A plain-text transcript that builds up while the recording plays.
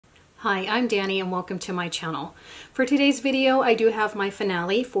Hi, I'm Danny and welcome to my channel. For today's video, I do have my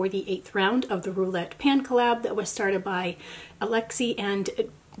finale for the 8th round of the Roulette Pan Collab that was started by Alexi and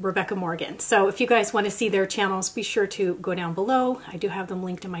Rebecca Morgan. So if you guys want to see their channels, be sure to go down below. I do have them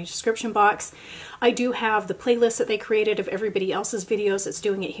linked in my description box. I do have the playlist that they created of everybody else's videos that's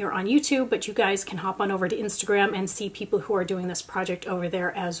doing it here on YouTube, but you guys can hop on over to Instagram and see people who are doing this project over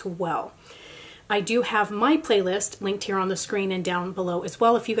there as well. I do have my playlist linked here on the screen and down below as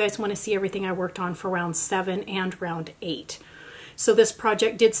well if you guys want to see everything I worked on for round 7 and round 8. So this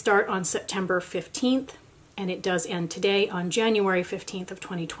project did start on September 15th and it does end today on January 15th of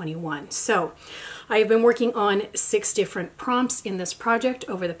 2021. So I have been working on 6 different prompts in this project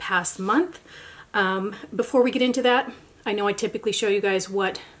over the past month. Before we get into that, I know I typically show you guys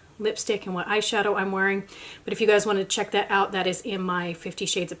what lipstick and what eyeshadow I'm wearing, but if you guys want to check that out, that is in my 50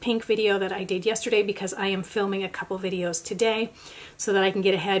 Shades of Pink video that I did yesterday, because I am filming a couple videos today so that I can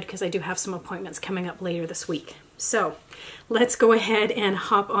get ahead because I do have some appointments coming up later this week. So let's go ahead and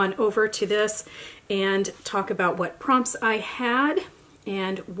hop on over to this and talk about what prompts I had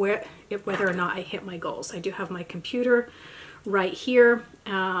and whether or not I hit my goals. I do have my computer right here.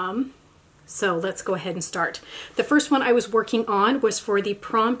 So let's go ahead and start. The first one I was working on was for the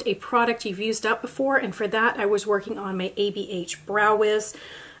prompt, a product you've used up before, and for that I was working on my ABH Brow Wiz,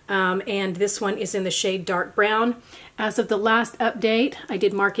 and this one is in the shade Dark Brown. As of the last update, I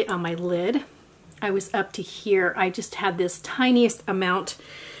did mark it on my lid. I was up to here. I just had this tiniest amount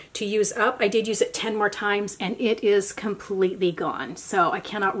to use up. I did use it 10 more times and it is completely gone. So I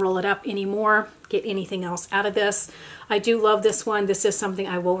cannot roll it up anymore, get anything else out of this. I do love this one. This is something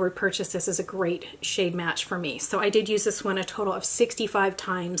I will repurchase. This is a great shade match for me. So I did use this one a total of 65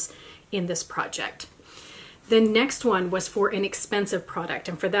 times in this project. The next one was for an expensive product,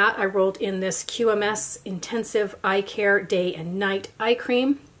 and for that I rolled in this QMS Intensive Eye Care Day and Night Eye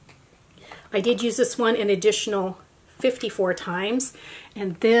Cream. I did use this one an additional 54 times,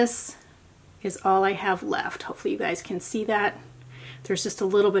 and this is all I have left. Hopefully you guys can see that. There's just a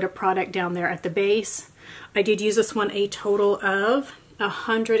little bit of product down there at the base. I did use this one a total of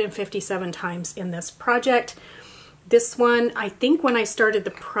 157 times in this project. This one, I think when I started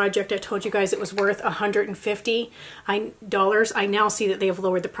the project, I told you guys it was worth $150. I now see that they have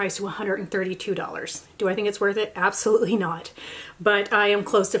lowered the price to $132. Do I think it's worth it? Absolutely not. But I am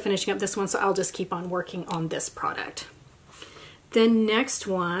close to finishing up this one, so I'll just keep on working on this product. The next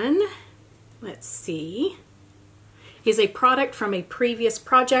one, let's see, is a product from a previous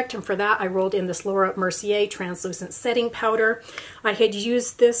project, and for that I rolled in this Laura Mercier Translucent Setting Powder. I had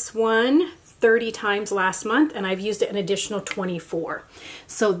used this one 30 times last month and I've used it an additional 24.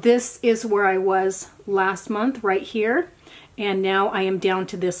 So this is where I was last month right here, and now I am down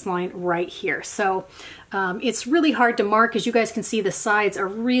to this line right here. So it's really hard to mark. As you guys can see, the sides are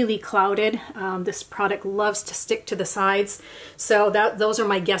really clouded. This product loves to stick to the sides. So those are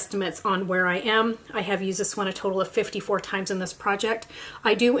my guesstimates on where I am. I have used this one a total of 54 times in this project.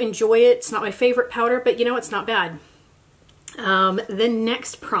 I do enjoy it. It's not my favorite powder, but you know, it's not bad. The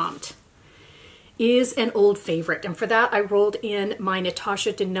next prompt is an old favorite, and for that I rolled in my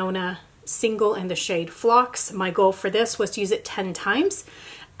Natasha Denona single in the shade Phlox. My goal for this was to use it 10 times.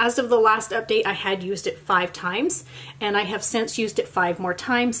 As of the last update, I had used it 5 times, and I have since used it 5 more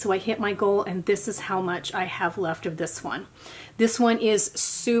times, so I hit my goal, and this is how much I have left of this one. This one is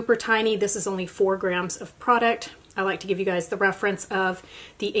super tiny. This is only 4 grams of product. I like to give you guys the reference of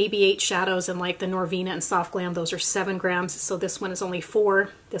the ABH shadows and like the Norvina and Soft Glam. Those are 7 grams, so this one is only 4.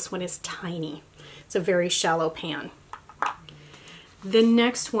 This one is tiny. It's a very shallow pan. The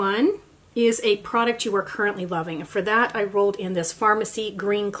next one is a product you are currently loving. For that, I rolled in this Farmacy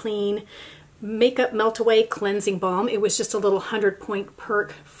Green Clean Makeup Meltaway Cleansing Balm. It was just a little 100-point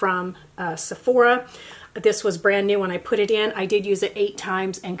perk from Sephora. This was brand new when I put it in. I did use it 8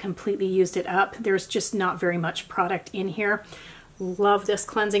 times and completely used it up. There's just not very much product in here. Love this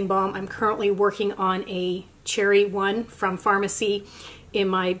cleansing balm. I'm currently working on a cherry one from Farmacy in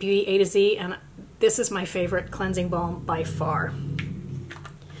my Beauty A to Z, and this is my favorite cleansing balm by far.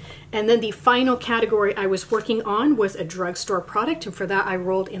 And then the final category I was working on was a drugstore product, and for that I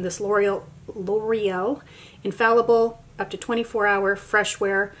rolled in this L'Oreal Infallible up to 24-hour fresh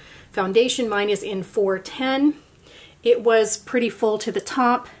wear foundation. Mine is in 410. It was pretty full to the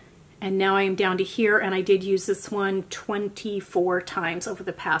top, and now I am down to here, and I did use this one 24 times over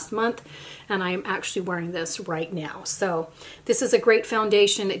the past month, and I am actually wearing this right now. So this is a great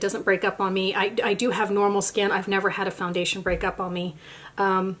foundation. It doesn't break up on me. I do have normal skin. I've never had a foundation break up on me.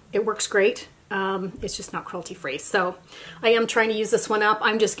 It works great. It's just not cruelty free. So I am trying to use this one up.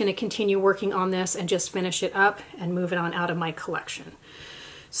 I'm just going to continue working on this and just finish it up and move it on out of my collection.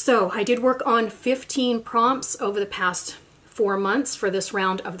 So I did work on 15 prompts over the past 4 months for this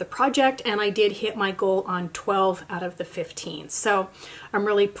round of the project, and I did hit my goal on 12 out of the 15. So I'm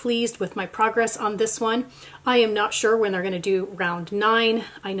really pleased with my progress on this one. I am not sure when they're going to do round 9.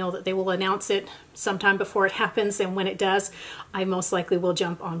 I know that they will announce it sometime before it happens, and when it does, I most likely will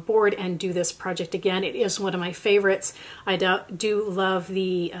jump on board and do this project again. It is one of my favorites. I do love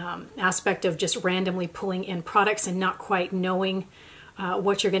the aspect of just randomly pulling in products and not quite knowing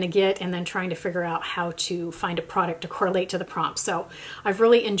what you're going to get, and then trying to figure out how to find a product to correlate to the prompt. So I've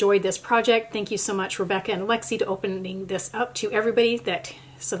really enjoyed this project. Thank you so much, Rebecca and Lexi, to opening this up to everybody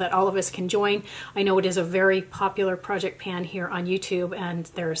so that all of us can join. I know it is a very popular Project Pan here on YouTube, and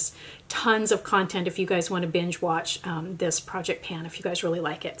there's tons of content if you guys want to binge watch this Project Pan, if you guys really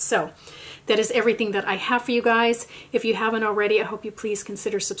like it. So that is everything that I have for you guys. If you haven't already, I hope you please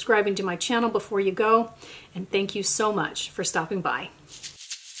consider subscribing to my channel before you go. And thank you so much for stopping by.